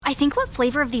I think what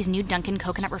flavor of these new Dunkin'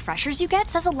 Coconut Refreshers you get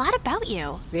says a lot about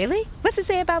you. Really? What's it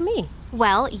say about me?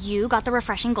 Well, you got the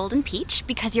refreshing Golden Peach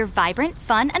because you're vibrant,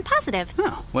 fun, and positive.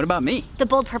 Oh, what about me? The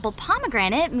bold purple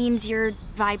pomegranate means you're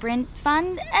vibrant,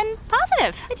 fun, and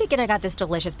positive. I take it I got this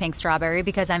delicious pink strawberry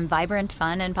because I'm vibrant,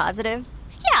 fun, and positive.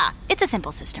 Yeah, it's a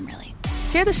simple system, really.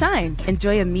 Share the shine.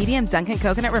 Enjoy a medium Dunkin'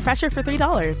 Coconut Refresher for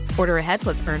 $3. Order ahead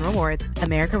plus earn rewards.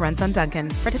 America runs on Dunkin'.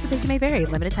 Participation may vary.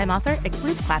 Limited time offer.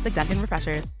 Excludes classic Dunkin'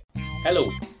 Refreshers.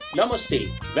 Hello, Namaste,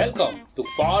 welcome to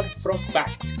Far From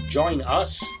Fact. Join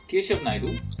us, Keshav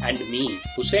Naidu, and me,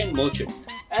 Hussain Merchant,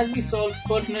 as we solve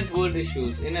pertinent world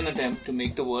issues in an attempt to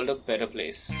make the world a better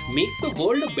place. Make the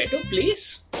world a better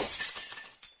place?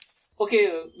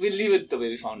 Okay, we'll leave it the way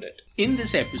we found it. In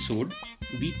this episode,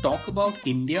 we talk about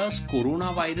India's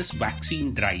coronavirus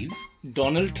vaccine drive,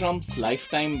 Donald Trump's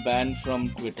lifetime ban from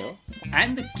Twitter,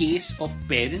 and the case of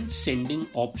parents sending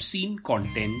obscene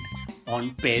content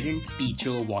on parent-teacher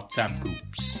WhatsApp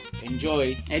groups.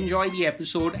 Enjoy the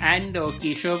episode, and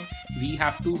Keshav, we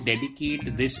have to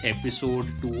dedicate this episode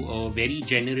to a very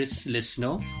generous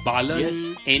listener,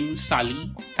 Balan N.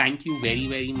 Sali. Thank you very,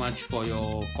 very much for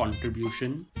your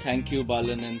contribution. Thank you,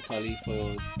 Balan and Sali, for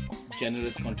your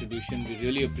generous contribution. We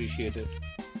really appreciate it.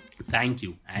 Thank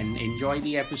you, and enjoy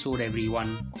the episode,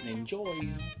 everyone. Enjoy.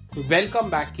 Welcome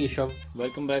back, Keshav.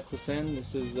 Welcome back, Hussain.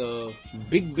 This is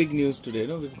big news today,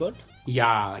 no? We've got?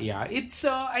 Yeah. It's,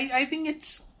 I think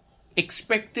it's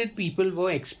expected. People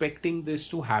were expecting this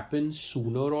to happen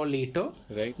sooner or later.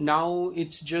 Right. Now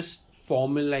it's just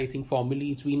formal. I think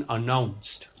formally it's been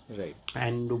announced. Right.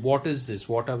 And what is this?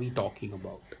 What are we talking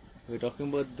about? We're talking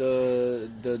about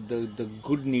the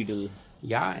good needle.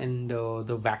 Yeah, and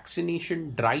the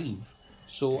vaccination drive.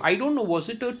 So I don't know, was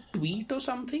it a tweet or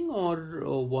something, or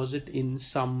was it in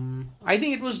some... I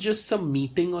think it was just some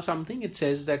meeting or something. It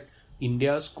says that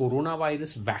India's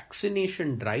coronavirus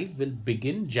vaccination drive will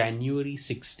begin January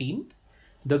 16th.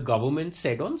 The government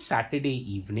said on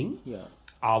Saturday evening,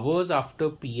 hours after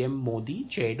PM Modi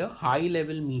chaired a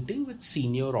high-level meeting with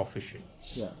senior officials.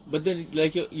 Yeah, but then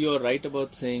you're right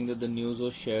about saying that the news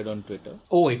was shared on Twitter.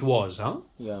 Oh, it was, huh?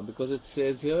 Yeah, because it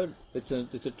says here, it's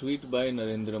a tweet by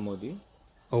Narendra Modi.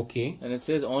 Okay. And it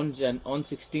says on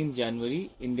 16th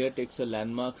January, India takes a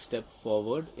landmark step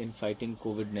forward in fighting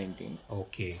COVID-19.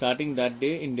 Okay. Starting that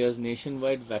day, India's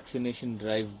nationwide vaccination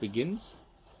drive begins.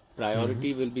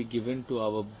 Priority will be given to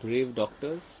our brave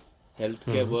doctors,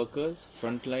 healthcare workers,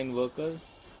 frontline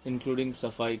workers, including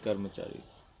Safai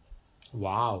Karmacharis.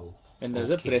 Wow. And there's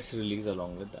a press release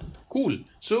along with that. Cool.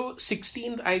 So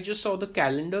 16th, I just saw the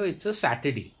calendar. It's a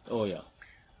Saturday. Oh, yeah.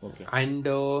 Okay. And,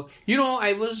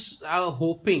 I was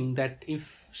hoping that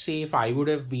if I would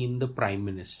have been the Prime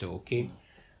Minister,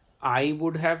 I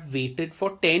would have waited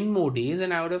for 10 more days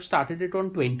and I would have started it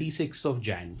on 26th of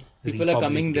Jan. People are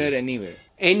coming there anyway.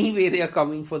 Anyway, they are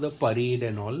coming for the parade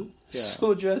and all. Yeah.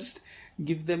 So just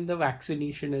give them the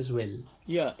vaccination as well.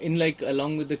 Yeah,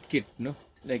 along with the kit, no?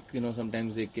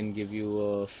 Sometimes they can give you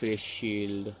a face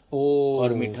shield or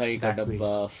mithai ka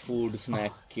dabba, food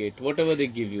snack kit, whatever they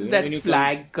give you. That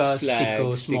flag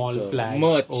sticker, small flag.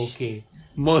 Merch. Okay.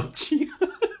 Merch.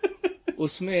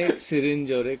 उसमें एक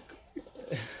syringe और एक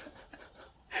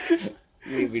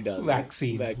ये भी डाल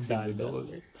vaccine डाल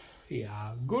दो.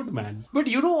 Yeah, good man. But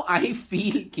I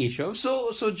feel, Keshav,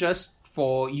 so just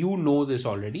for, this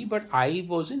already, but I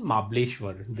was in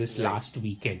Mahabaleshwar this last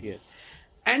weekend. Yes.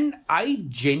 And I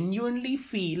genuinely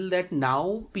feel that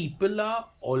now people are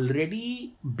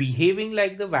already behaving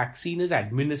like the vaccine is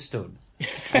administered.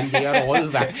 And they are all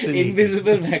vaccinated.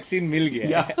 Invisible vaccine mil gaya.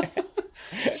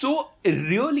 Yeah. So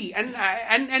really,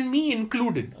 and me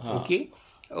included,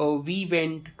 we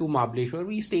went to Mahabaleshwar,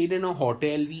 we stayed in a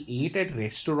hotel, we ate at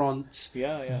restaurants.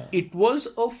 Yeah. It was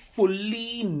a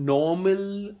fully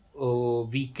normal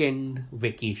weekend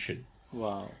vacation.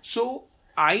 Wow. So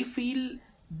I feel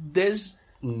there's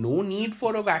no need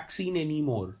for a vaccine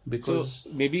anymore, because... So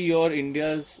maybe you're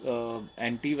India's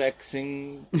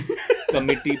anti-vaccine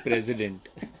committee president.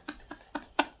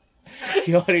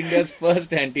 You're India's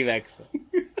first anti-vaxxer.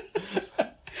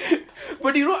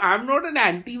 But I'm not an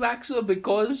anti-vaxxer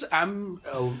because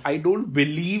I don't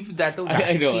believe that a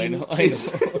vaccine I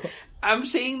know. I'm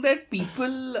saying that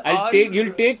people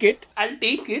You'll take it. I'll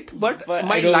take it, but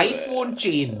my life won't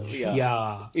change.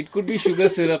 Yeah. It could be sugar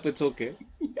syrup, it's okay.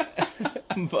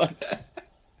 But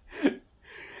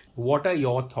what are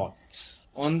your thoughts?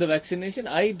 On the vaccination,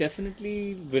 I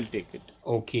definitely will take it.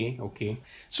 Okay.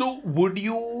 So would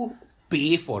you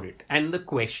pay for it? And the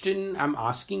question, I'm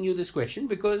asking you this question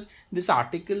because this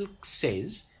article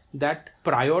says that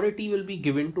priority will be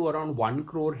given to around 1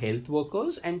 crore health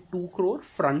workers and 2 crore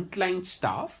frontline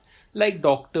staff like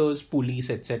doctors, police,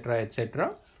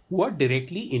 etc., who are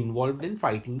directly involved in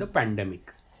fighting the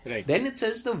pandemic. Right. Then it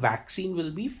says the vaccine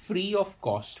will be free of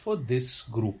cost for this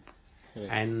group. Right.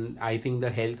 And I think the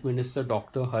health minister,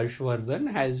 Dr.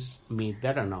 Harshvardhan, has made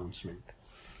that announcement.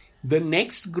 The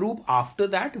next group after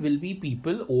that will be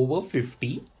people over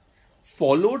 50,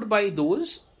 followed by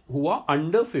those who are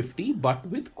under 50 but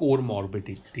with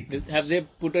comorbidities. Have they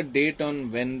put a date on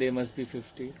when they must be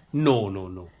 50?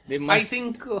 No. They must...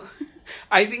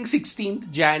 I think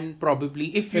 16th Jan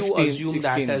probably, if you assume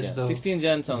that as Jan. the... 16th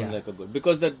Jan sounds like a good...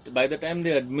 Because by the time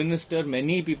they administer,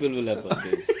 many people will have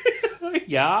birthdays.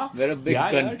 Yeah. We're a big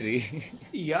country.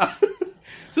 Yeah.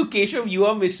 So Keshav, you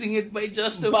are missing it by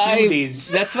just a few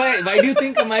days. That's why do you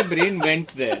think my brain went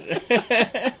there?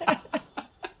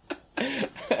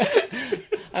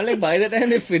 I'm like, by the time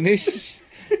they finish,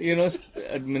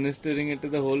 administering it to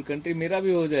the whole country, mera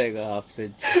bhi ho jayega half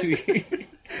century.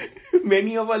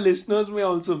 Many of our listeners may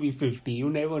also be 50. You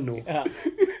never know. Yeah.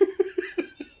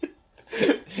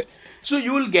 So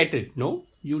you will get it, no?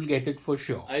 You'll get it for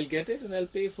sure. I'll get it and I'll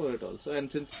pay for it also.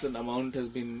 And since the amount has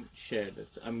been shared,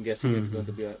 I'm guessing it's going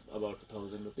to be about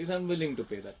 1,000 rupees. I'm willing to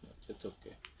pay that much. It's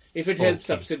okay. If it helps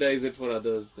subsidize it for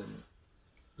others, then...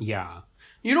 Yeah.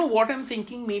 You know what I'm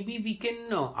thinking? Maybe we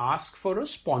can ask for a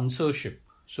sponsorship.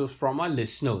 So from our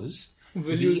listeners...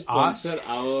 Will you sponsor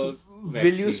our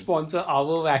vaccine? Will you sponsor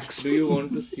our vaccine? Do you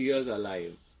want to see us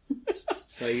alive?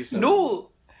 No.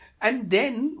 And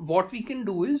then what we can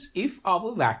do is, if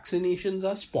our vaccinations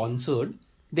are sponsored,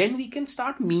 then we can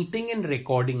start meeting and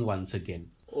recording once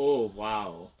again. Oh,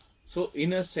 wow. So,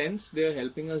 in a sense, they are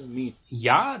helping us meet.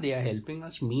 Yeah, they are helping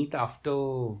us meet after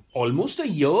almost a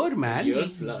year, man.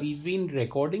 We've been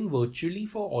recording virtually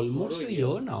for almost a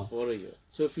year now. For a year.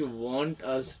 So, if you want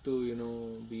us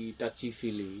to, be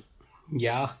touchy-feely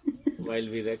while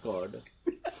we record,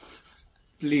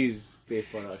 please pay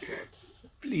for our shots.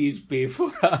 Please pay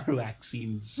for our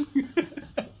vaccines.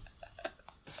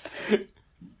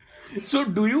 So,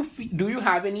 do you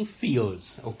have any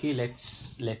fears? Okay,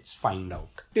 let's find out.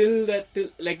 Till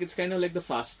it's kind of like the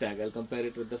FASTag. I'll compare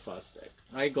it with the FASTag.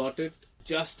 I got it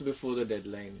just before the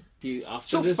deadline.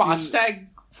 So FASTag,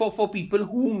 for people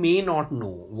who may not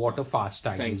know what a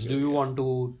FASTag is, do you want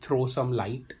to throw some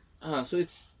light? So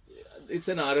it's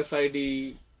an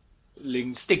RFID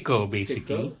linked sticker,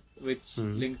 basically. Which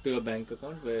linked to your bank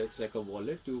account, where it's like a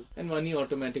wallet, and money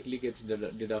automatically gets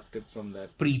deducted from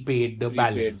that prepaid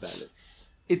ballots.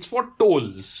 It's for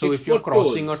tolls. So it's if you're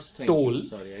crossing tolls. A toll,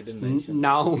 sorry, I didn't mention.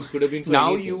 Now, it could have been for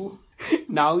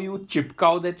now you chip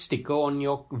cow that sticker on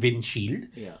your windshield,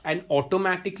 and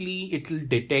automatically it'll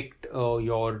detect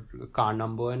your car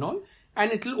number and all,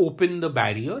 and it'll open the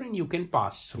barrier and you can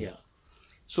pass through. Yeah.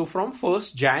 So from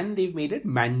 1st Jan, they've made it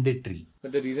mandatory.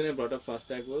 But the reason I brought up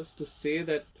FASTag was to say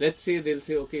that, let's say they'll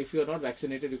say, okay, if you are not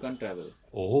vaccinated, you can't travel.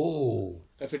 Oh.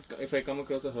 If I come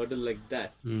across a hurdle like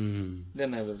that,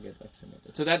 then I will get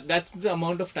vaccinated. So that's the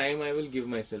amount of time I will give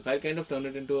myself. I'll kind of turn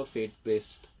it into a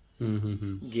fate-based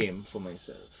game for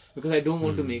myself. Because I don't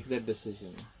want to make that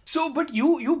decision. So, but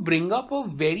you bring up a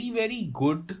very, very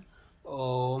good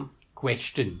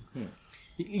question.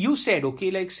 You said, okay,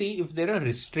 like say if there are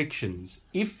restrictions,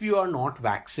 if you are not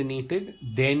vaccinated,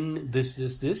 then this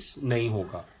nahi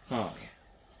hoga.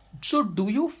 So do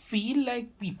you feel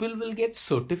like people will get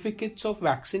certificates of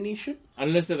vaccination?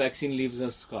 Unless the vaccine leaves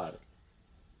a scar.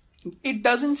 It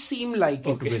doesn't seem like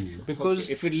it will.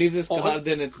 Because if it leaves a scar,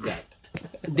 then it's that.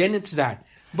 Then it's that.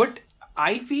 But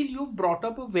I feel you've brought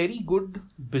up a very good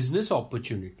business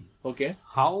opportunity. Okay.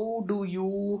 How do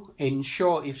you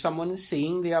ensure, if someone is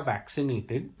saying they are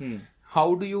vaccinated,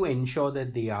 how do you ensure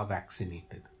that they are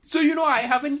vaccinated? So, I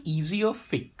have an easier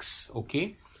fix,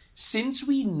 okay? Since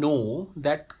we know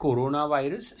that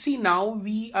coronavirus, see now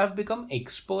we have become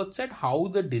experts at how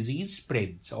the disease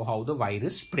spreads or how the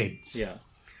virus spreads. Yeah.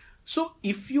 So,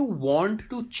 if you want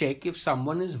to check if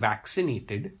someone is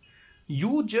vaccinated,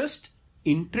 you just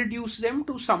introduce them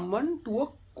to a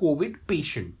COVID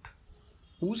patient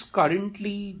who's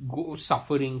currently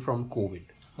suffering from COVID.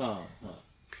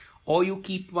 Or you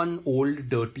keep one old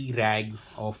dirty rag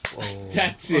of...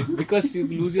 That's it, because you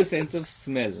lose your sense of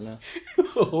smell. Na?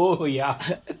 Oh, yeah.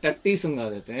 Tatti sunga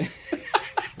dete hain.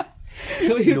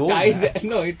 So you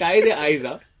tie the eyes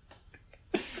up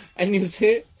and you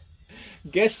say,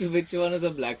 guess which one is a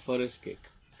Black Forest cake.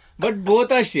 But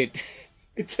both are shit.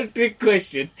 It's a trick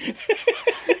question.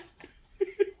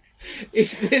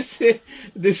 If they say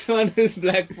this one is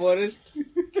Black Forest,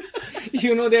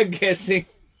 they're guessing.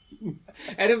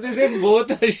 And if they say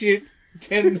both are shit,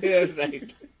 then they're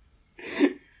right.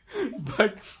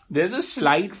 But there's a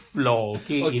slight flaw,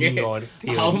 in your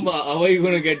theory. How are you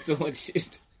going to get so much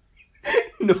shit?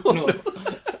 No.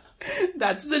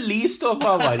 That's the least of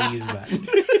our worries, man.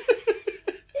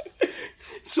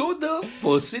 So the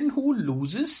person who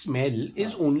loses smell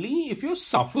is only if you're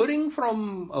suffering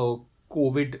from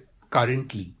COVID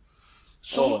currently.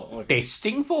 So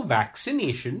testing for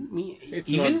vaccination,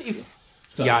 even if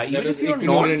you're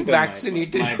not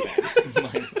vaccinated. My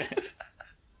bad.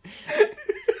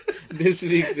 This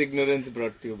week's ignorance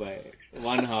brought to you by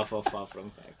one half of Far From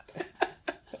Fact.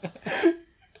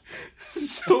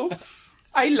 So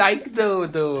I like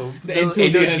the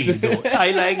enthusiasm. energy, though.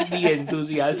 I like the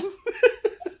enthusiasm.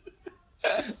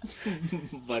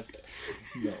 But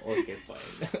no, okay,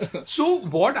 fine. So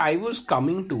what I was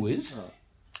coming to is,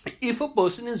 if a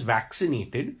person is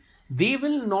vaccinated, they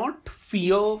will not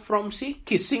fear from, say,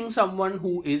 kissing someone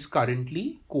who is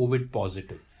currently COVID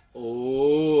positive.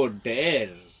 Oh, dare.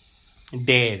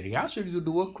 Dare, yeah? So you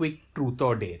do a quick truth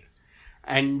or dare.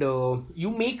 And you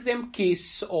make them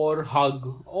kiss or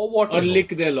hug or whatever. Or lick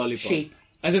their lollipop. Shake.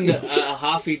 As in the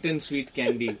half-eaten sweet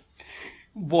candy.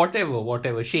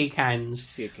 Whatever. Shake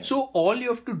hands. So all you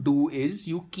have to do is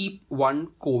you keep one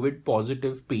COVID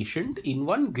positive patient in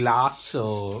one glass.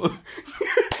 And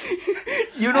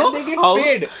they get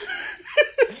paid.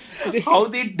 How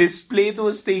they display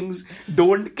those things,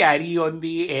 don't carry on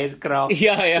the aircraft.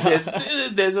 Yeah.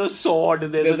 There's a sword,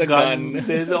 there's a gun,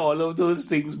 there's all of those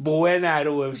things. Bow and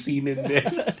arrow I've seen in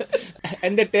there.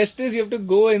 And the test is you have to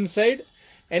go inside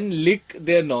and lick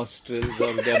their nostrils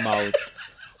or their mouth.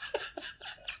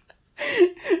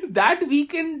 That we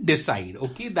can decide,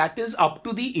 okay? That is up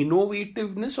to the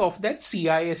innovativeness of that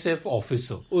CISF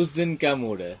officer. Us din kya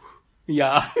mood hai?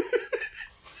 Yeah.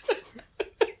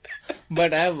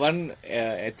 But I have one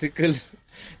ethical,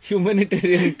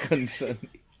 humanitarian concern.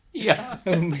 Yeah.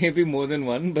 Maybe more than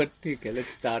one, but okay, let's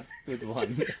start with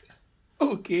one.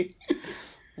 Okay.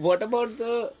 What about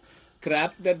the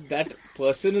crap that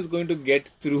person is going to get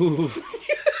through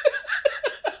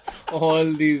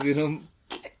all these,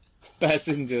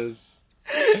 passengers?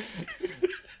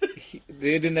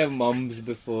 They didn't have mumps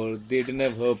before, they didn't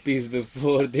have herpes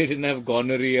before, they didn't have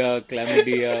gonorrhea,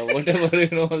 chlamydia,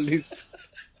 whatever, all these...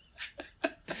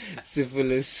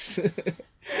 syphilis.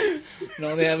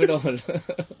 Now they have it all.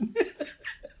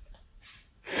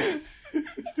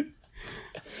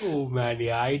 Oh man,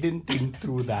 yeah, I didn't think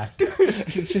through that.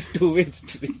 It's a two-way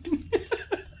street.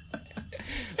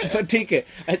 But okay,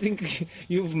 I think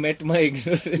you've met my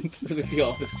ignorance with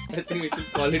yours. I think we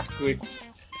should call it quits.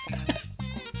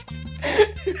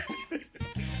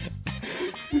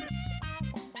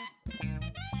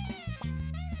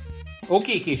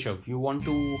 Okay, Keshav, you want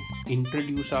to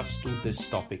introduce us to this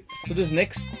topic? So this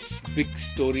next big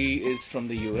story is from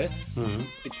the US. Mm-hmm.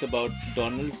 It's about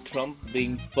Donald Trump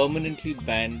being permanently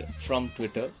banned from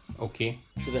Twitter. Okay.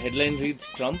 So the headline reads,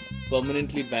 Trump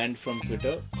permanently banned from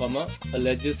Twitter,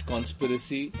 alleges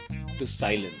conspiracy to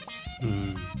silence.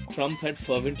 Trump had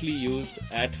fervently used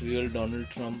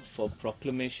 @RealDonaldTrump for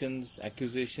proclamations,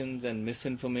 accusations and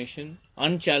misinformation,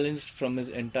 unchallenged from his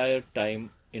entire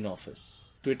time in office.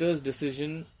 Twitter's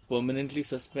decision permanently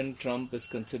suspend Trump is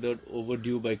considered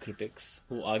overdue by critics,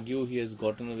 who argue he has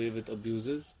gotten away with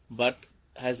abuses, but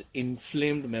has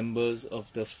inflamed members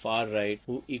of the far right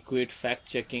who equate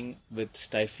fact-checking with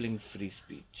stifling free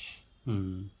speech.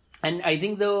 And I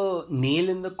think the nail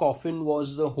in the coffin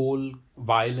was the whole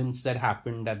violence that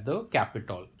happened at the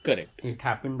Capitol. Correct. It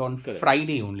happened on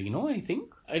Friday only, no? I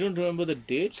think. I don't remember the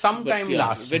date. Sometime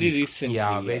last week.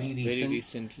 Very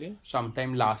recently.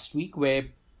 Sometime last week, where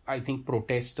I think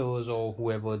protesters or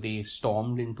whoever, they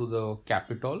stormed into the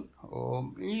Capitol.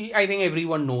 I think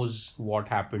everyone knows what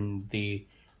happened.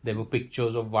 There were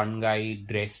pictures of one guy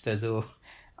dressed as a...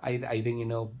 I think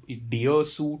in a deer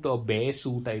suit or bear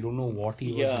suit. I don't know what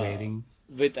he was wearing.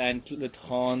 With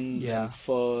horns and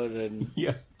fur and...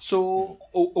 Yeah. So,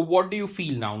 what do you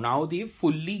feel now? Now they've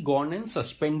fully gone and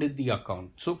suspended the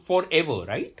account. So, forever,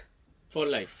 right? For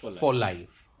life. For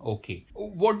life. Okay.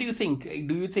 What do you think?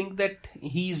 Do you think that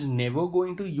he's never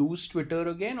going to use Twitter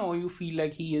again? Or you feel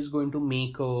like he is going to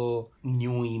make a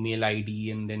new email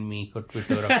ID and then make a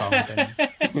Twitter account?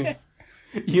 And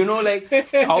like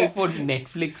how for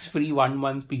Netflix free 1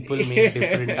 month people make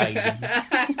different IDs.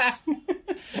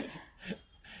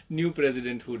 New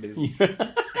president who is.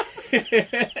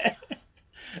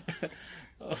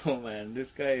 Oh man,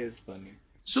 this guy is funny.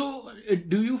 So,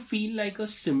 do you feel like a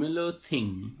similar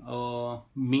thing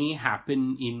may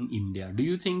happen in India? Do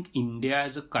you think India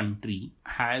as a country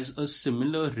has a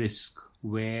similar risk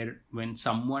where when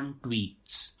someone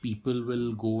tweets, people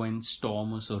will go and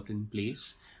storm a certain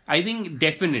place? I think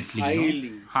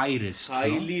definitely high risk.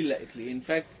 Highly likely. In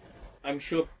fact, I'm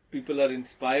sure people are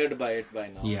inspired by it by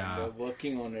now. Yeah. They're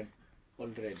working on it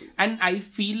already. And I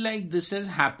feel like this has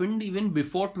happened even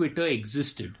before Twitter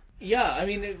existed. Yeah, I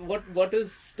mean, what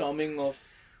is storming of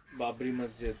Babri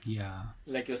Masjid? Yeah.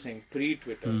 Like you're saying,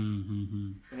 pre-Twitter.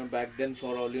 Mm-hmm. You know, back then,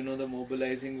 for all you know, the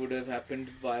mobilizing would have happened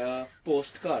via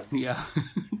postcards. Yeah.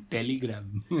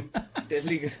 Telegram.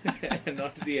 Telegram,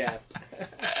 not the app.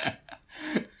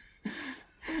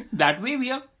 That way we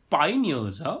are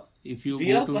pioneers, huh? If you We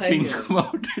go are to pioneers. think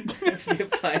about it. We're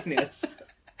pioneers.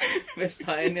 We're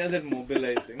pioneers at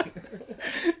mobilizing.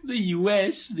 The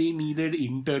US, they needed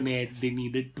internet, they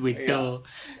needed Twitter.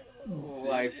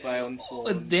 Wi-Fi on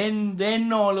phone.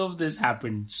 Then all of this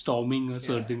happened, storming a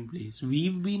certain place.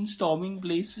 We've been storming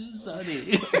places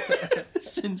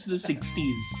since the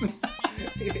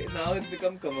 60s. Now it's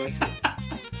become commercial.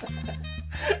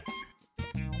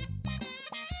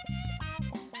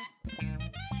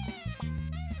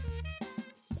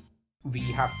 We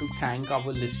have to thank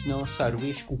our listener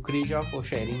Sarvesh Kukreja for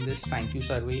sharing this. Thank you,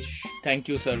 Sarvesh. Thank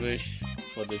you, Sarvesh,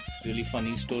 for this really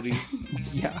funny story.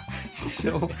 Yeah.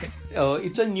 So,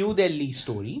 it's a New Delhi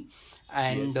story.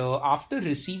 And after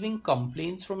receiving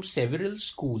complaints from several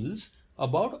schools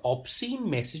about obscene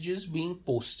messages being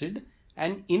posted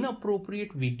and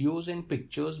inappropriate videos and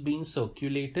pictures being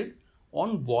circulated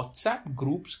on WhatsApp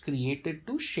groups created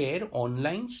to share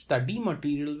online study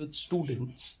material with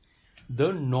students,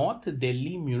 the North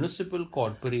Delhi Municipal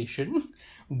Corporation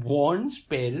warns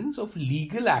parents of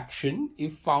legal action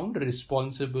if found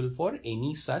responsible for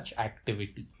any such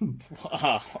activity.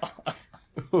 Wow.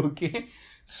 Okay.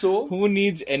 So, Who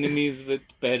needs enemies with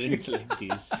parents like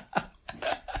these?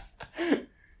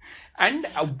 and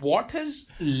what has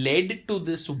led to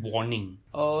this warning?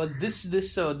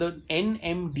 The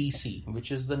NMDC,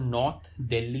 which is the North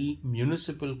Delhi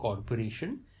Municipal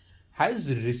Corporation,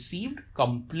 has received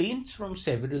complaints from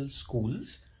several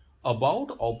schools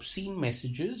about obscene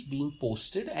messages being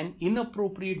posted and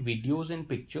inappropriate videos and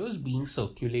pictures being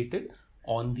circulated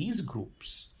on these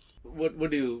groups. What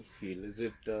do you feel? Is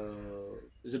it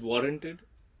warranted?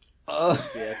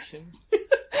 The action?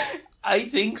 I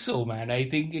think so, man. I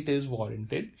think it is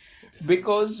warranted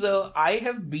because I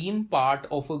have been part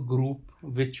of a group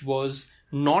which was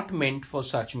not meant for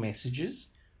such messages,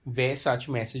 where such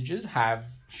messages have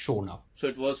shown up. So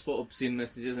it was for obscene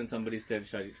messages and somebody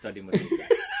study material.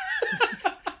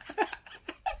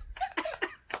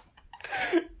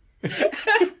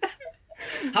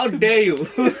 How dare you?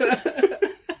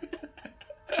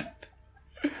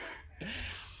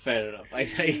 Fair enough. I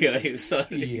hear you.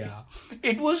 Sorry. Yeah.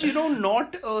 It was,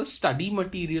 not a study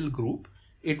material group.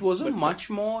 It was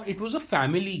it was a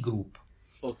family group.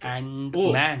 Okay. And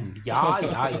man, yeah.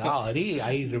 Arey,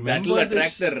 I remember That will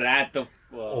attract this. the wrath of...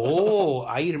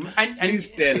 I remember. And Please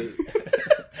tell.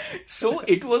 So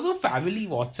it was a family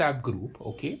WhatsApp group,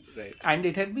 okay? Right. And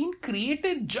it had been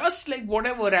created just like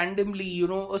whatever, randomly,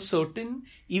 a certain,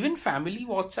 even family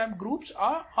WhatsApp groups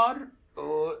are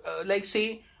like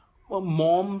say,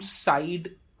 mom's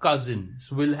side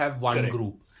cousins will have one Correct.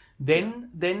 group. Then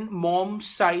mom's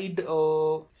side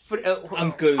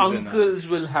Uncles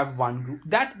will have one group.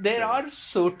 That there are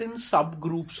certain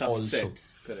subgroups also.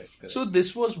 Subsets. Correct. So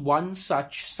this was one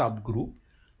such subgroup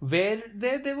where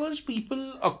there was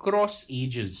people across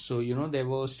ages. So, there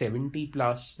were 70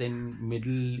 plus, then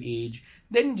middle age,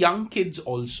 then young kids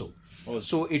also.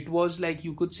 So it was like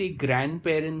you could say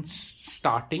grandparents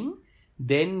starting,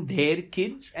 then their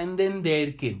kids, and then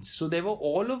their kids. So there were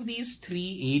all of these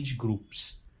three age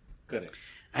groups. Correct.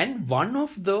 And one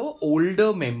of the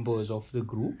older members of the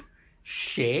group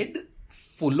shared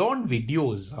full-on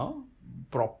videos,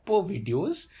 proper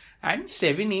videos, and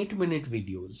 7-8 minute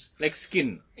videos. Like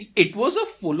skin. It was a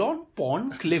full-on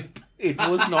porn clip. It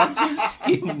was not just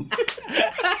skin.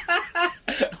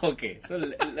 Okay.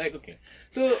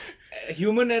 So,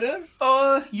 human error?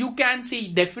 You can say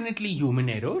definitely human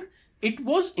error. It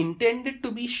was intended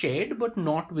to be shared, but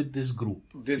not with this group.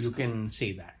 Can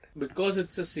say that. Because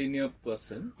it's a senior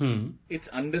person, it's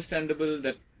understandable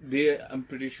that they, I'm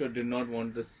pretty sure, did not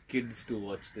want the kids to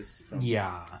watch this.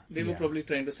 They were probably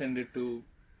trying to send it to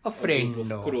a friend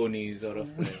group of cronies or a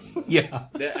friend. Yeah.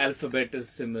 Their alphabet is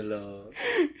similar.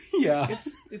 Yeah.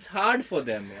 It's hard for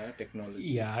them, technology.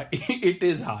 Yeah, it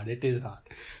is hard.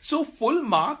 So full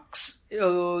marks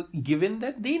given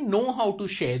that they know how to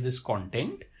share this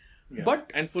content. Yeah.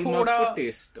 But and full marks for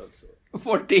taste also.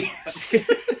 For taste.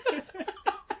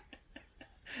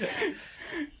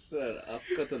 Sir,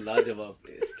 आपका तो लाजवाब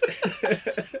taste.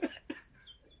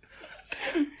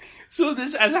 So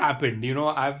this has happened.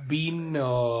 I've been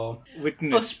a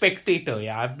spectator.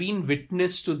 Yeah, I've been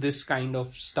witness to this kind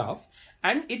of stuff.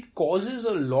 And it causes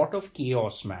a lot of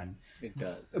chaos, man. It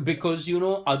does. Because,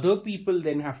 other people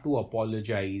then have to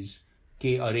apologize.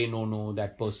 Okay, no,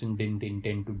 that person didn't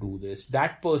intend to do this.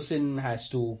 That person has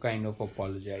to kind of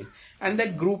apologize. And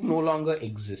that group no longer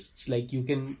exists. Like it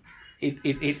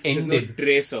ended. There's no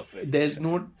trace of it. There's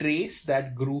no trace.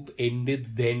 That group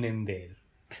ended then and there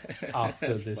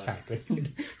after this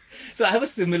happened. So I have a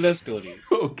similar story.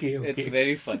 Okay. It's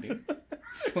very funny.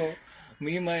 So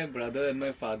me, my brother and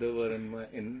my father were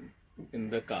inside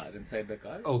the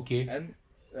car. Okay. And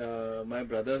my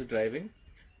brother's driving.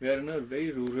 We are in a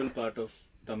very rural part of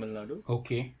Tamil Nadu.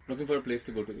 Okay. Looking for a place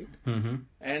to go to eat. Mm-hmm.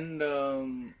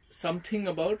 And something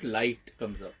about light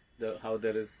comes up. How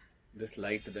there is this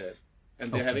light there.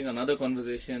 And they're having another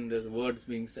conversation. There's words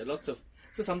being said. So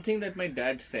something that my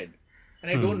dad said. And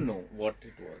I don't know what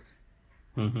it was.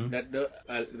 Mm-hmm. That the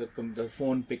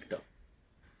phone picked up.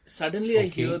 Suddenly I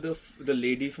hear the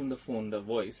lady from the phone, the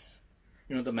voice.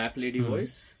 The map lady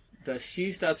voice.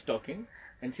 She starts talking.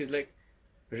 And she's like,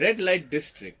 Red Light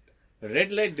District.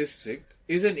 Red Light District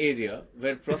is an area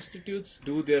where prostitutes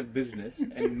do their business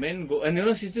and men go. And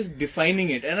she's just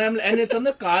defining it. And it's on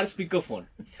the car speakerphone.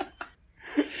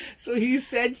 So he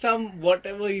said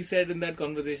whatever he said in that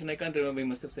conversation. I can't remember. He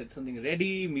must have said something.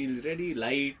 Ready, meals ready,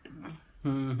 light.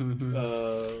 Mm-hmm.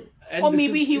 And or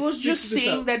maybe he was just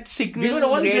saying that signal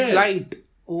red light.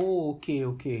 Oh,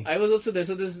 okay. I was also there.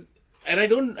 So this,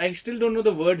 and I still don't know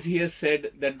the words he has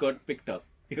said that got picked up.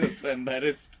 He was so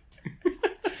embarrassed.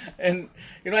 And,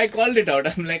 I called it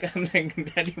out. I'm like,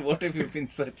 Daddy, what have you been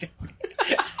searching?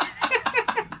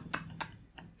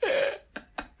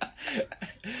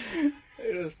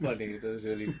 It was funny. It was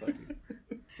really funny.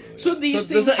 So these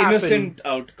things those are happen. Innocent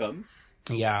outcomes.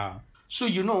 Yeah. So,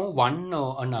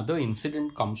 another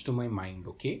incident comes to my mind,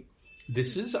 okay?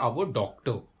 This is our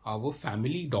doctor, our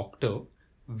family doctor.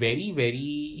 Very,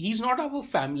 very... He's not our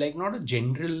family, not a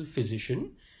general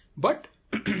physician, but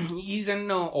he's an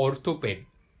orthoped.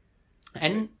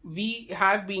 And we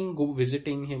have been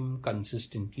visiting him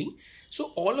consistently.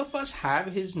 So all of us have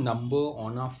his number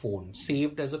on our phone,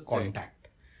 saved as a contact.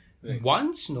 Right.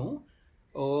 Once,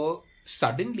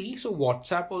 suddenly, so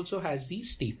WhatsApp also has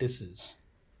these statuses.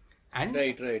 And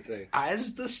Right.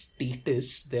 as the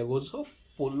status, there was a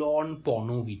full-on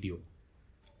porno video.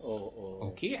 Oh.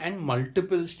 Okay, and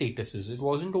multiple statuses. It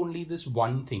wasn't only this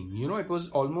one thing. It was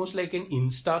almost like an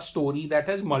Insta story that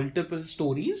has multiple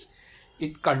stories.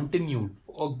 It continued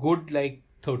for a good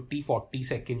 30-40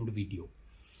 second video.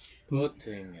 Good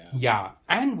thing, yeah. Yeah,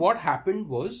 and what happened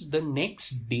was the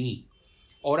next day,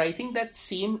 or I think that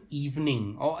same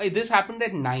evening, or this happened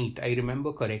at night, I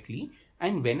remember correctly.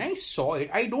 And when I saw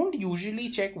it, I don't usually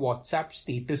check WhatsApp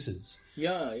statuses.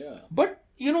 Yeah. But,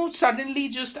 suddenly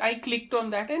just I clicked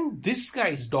on that and this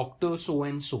guy's Dr.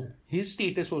 So-and-so, his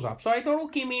status was up. So I thought,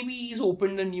 okay, maybe he's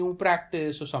opened a new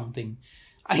practice or something.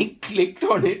 I clicked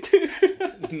on it.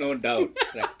 No doubt.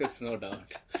 Practice, no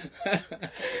doubt.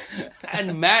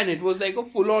 And man, it was like a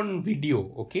full-on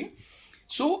video, okay?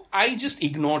 So I just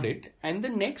ignored it. And the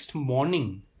next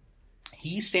morning,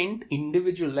 he sent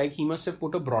individual, he must have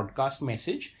put a broadcast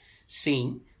message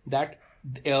saying that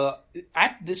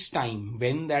at this time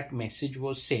when that message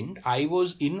was sent, I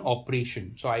was in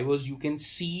operation. So you can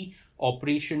see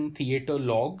operation theater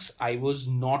logs. I was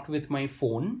not with my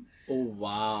phone. Oh,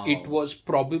 wow. It was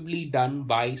probably done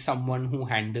by someone who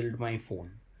handled my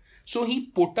phone. So he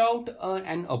put out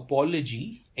an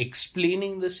apology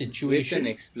explaining the situation. With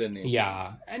an explanation.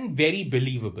 Yeah, and very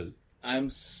believable.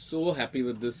 I'm so happy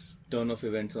with this turn of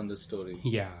events on this story.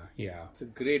 Yeah. It's a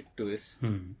great twist.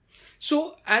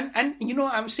 So, and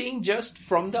I'm saying just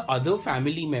from the other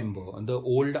family member, the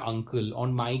old uncle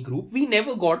on my group, we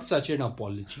never got such an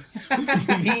apology.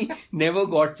 We never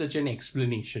got such an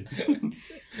explanation.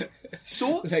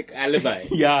 So, Like alibi.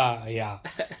 yeah.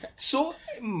 So,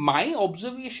 my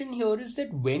observation here is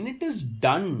that when it is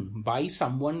done by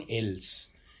someone else,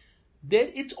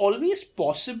 it's always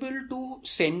possible to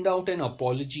send out an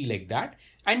apology like that,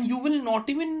 and you will not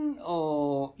even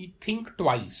think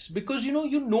twice because you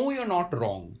know you're not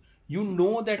wrong. You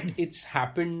know that it's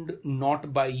happened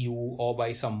not by you or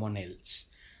by someone else.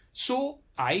 So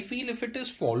I feel if it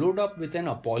is followed up with an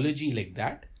apology like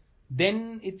that,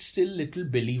 then it's still little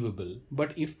believable.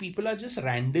 But if people are just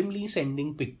randomly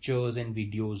sending pictures and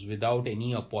videos without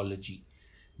any apology,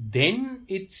 then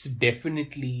it's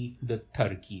definitely the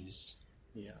turkeys.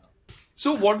 Yeah.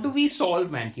 So what do we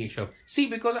solve, man, Keshav? See,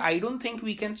 because I don't think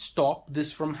we can stop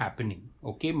this from happening.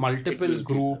 Okay, multiple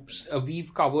groups.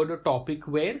 We've covered a topic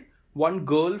where one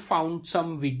girl found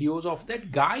some videos of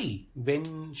that guy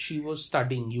when she was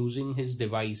studying using his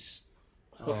device.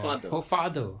 Her father. Her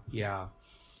father, yeah.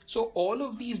 So all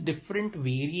of these different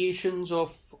variations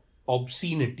of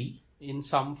obscenity in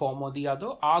some form or the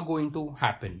other are going to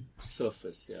happen.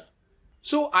 Surface, yeah.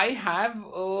 So I have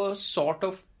a sort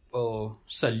of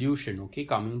solution, okay,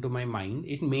 coming to my mind.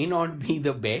 It may not be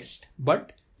the best,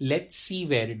 but let's see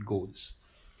where it goes.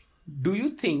 Do you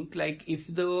think, like, if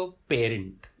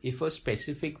a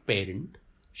specific parent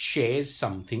shares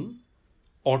something,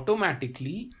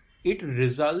 automatically it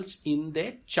results in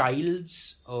their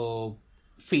child's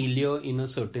failure in a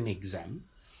certain exam,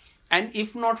 and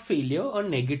if not failure, a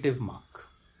negative mark?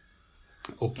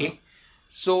 Okay.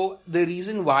 So the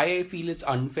reason why I feel it's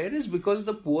unfair is because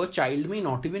the poor child may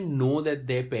not even know that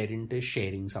their parent is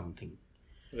sharing something.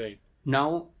 Right.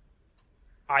 Now,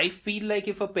 I feel like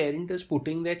if a parent is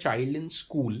putting their child in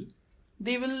school,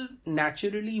 they will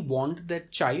naturally want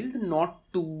that child not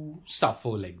to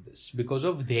suffer like this because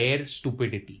of their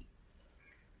stupidity.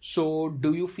 So,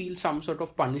 do you feel some sort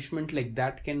of punishment like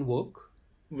that can work?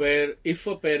 Where if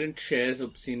a parent shares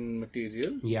obscene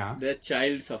material, Yeah. their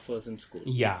child suffers in school.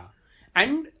 Yeah.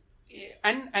 And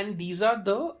these are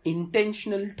the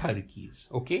intentional turkeys,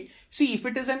 okay? See, if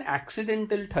it is an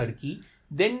accidental turkey,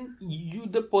 then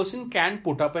the person can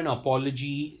put up an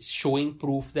apology showing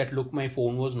proof that, look, my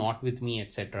phone was not with me,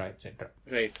 etc., etc.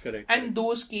 Right, correct. And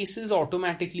those cases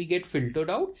automatically get filtered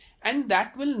out, and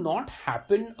that will not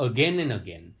happen again and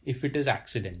again if it is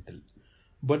accidental.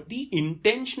 But the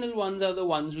intentional ones are the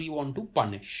ones we want to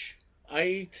punish.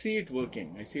 I see it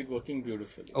working. I see it working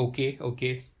beautifully. Okay.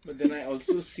 But then I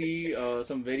also see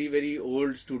some very, very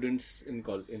old students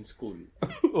in school.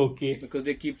 Okay. Because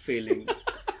they keep failing.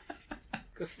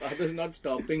 Because father's not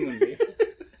stopping only.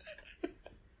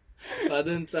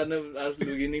 Father and son are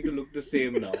beginning to look the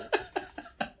same now.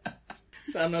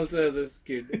 Son also has a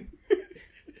kid.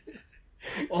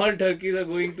 All turkeys are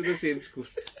going to the same school.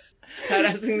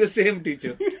 Harassing the same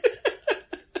teacher.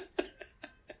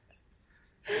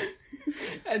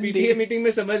 PTA meeting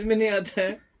में समझ में नहीं आता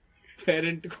है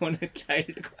parent कौन है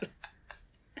child कौन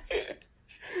है.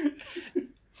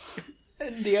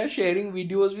 And they are sharing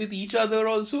videos with each other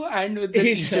also and with the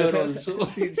teacher also.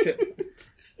 Teacher.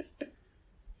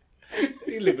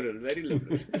 Very liberal, very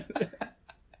liberal.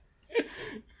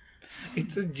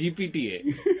 It's a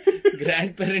GPTA,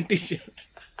 grandparent teacher.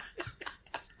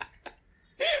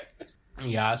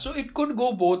 Yeah, so it could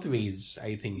go both ways,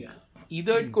 I think. Yeah.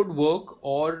 Either it could work,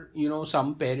 or,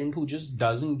 some parent who just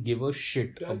doesn't give a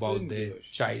shit about their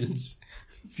child's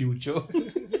future.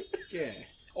 Yeah.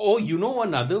 Oh,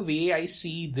 another way I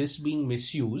see this being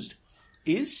misused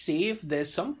is, say, if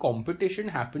there's some competition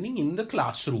happening in the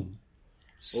classroom.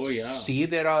 Oh, yeah. Say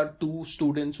there are two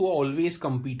students who are always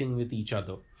competing with each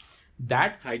other.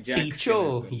 That Hijacks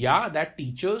that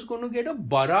teacher is going to get a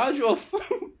barrage of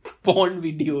porn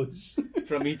videos.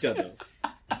 From each other.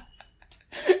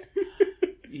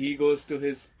 He goes to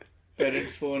his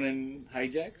parents' phone and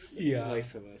hijacks. Yeah.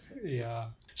 Vice versa. Yeah.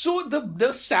 So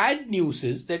the sad news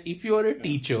is that if you are a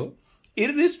teacher,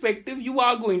 irrespective, you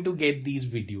are going to get these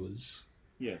videos.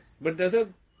 Yes. But there's a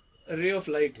ray of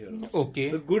light here. Okay.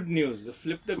 The good news, the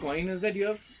flip the coin is that you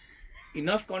have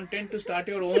enough content to start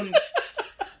your own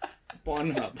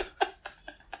Pornhub.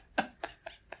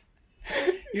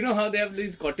 You know how they have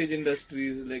these cottage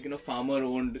industries, like,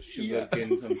 farmer-owned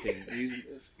sugarcane something. He's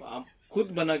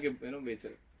खुद बना के बेच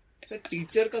रहे.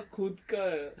 Teacher का खुद का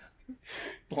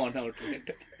porn outlet.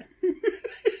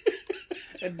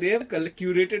 And they have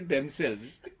curated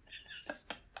themselves.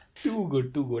 Too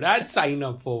good. I'd sign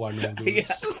up for one of those.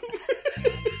 Yeah.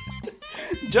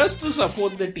 Just to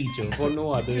support the teacher, for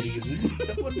no other reason.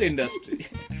 Support the industry.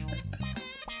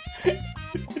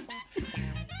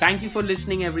 Thank you for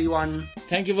listening, everyone.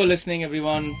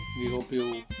 We hope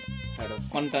you had a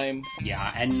fun time.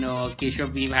 Yeah, and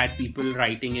Keshav, we've had people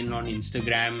writing in on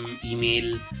Instagram,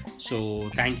 email.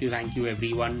 So thank you,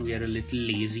 everyone. We are a little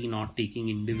lazy not taking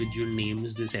individual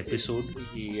names this episode.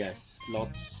 Yes,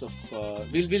 lots of...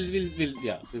 we're being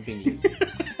lazy.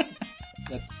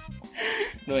 That's...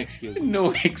 No excuses.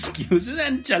 No excuses,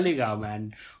 and chalega,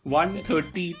 man.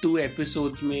 132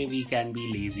 episodes mein we can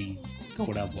be lazy.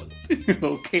 Thoda bahut.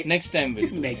 Okay. Next time we'll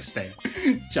do Next time.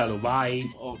 Chalo, bye.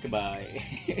 Okay, bye.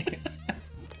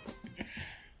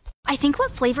 I think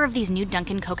what flavor of these new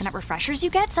Dunkin' Coconut Refreshers you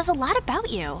get says a lot about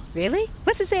you. Really?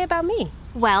 What's it say about me?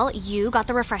 Well, you got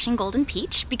the refreshing golden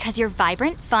peach because you're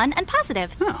vibrant, fun, and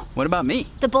positive. Oh, what about me?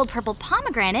 The bold purple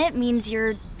pomegranate means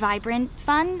you're vibrant,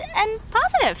 fun, and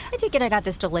positive. I take it I got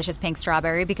this delicious pink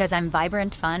strawberry because I'm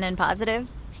vibrant, fun, and positive.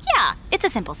 Yeah, it's a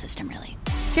simple system, really.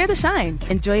 Share the shine.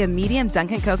 Enjoy a medium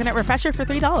Dunkin' Coconut Refresher for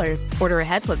 $3. Order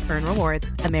ahead plus earn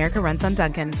rewards. America runs on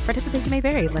Dunkin'. Participation may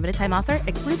vary. Limited time offer.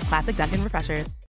 Excludes classic Dunkin' Refreshers.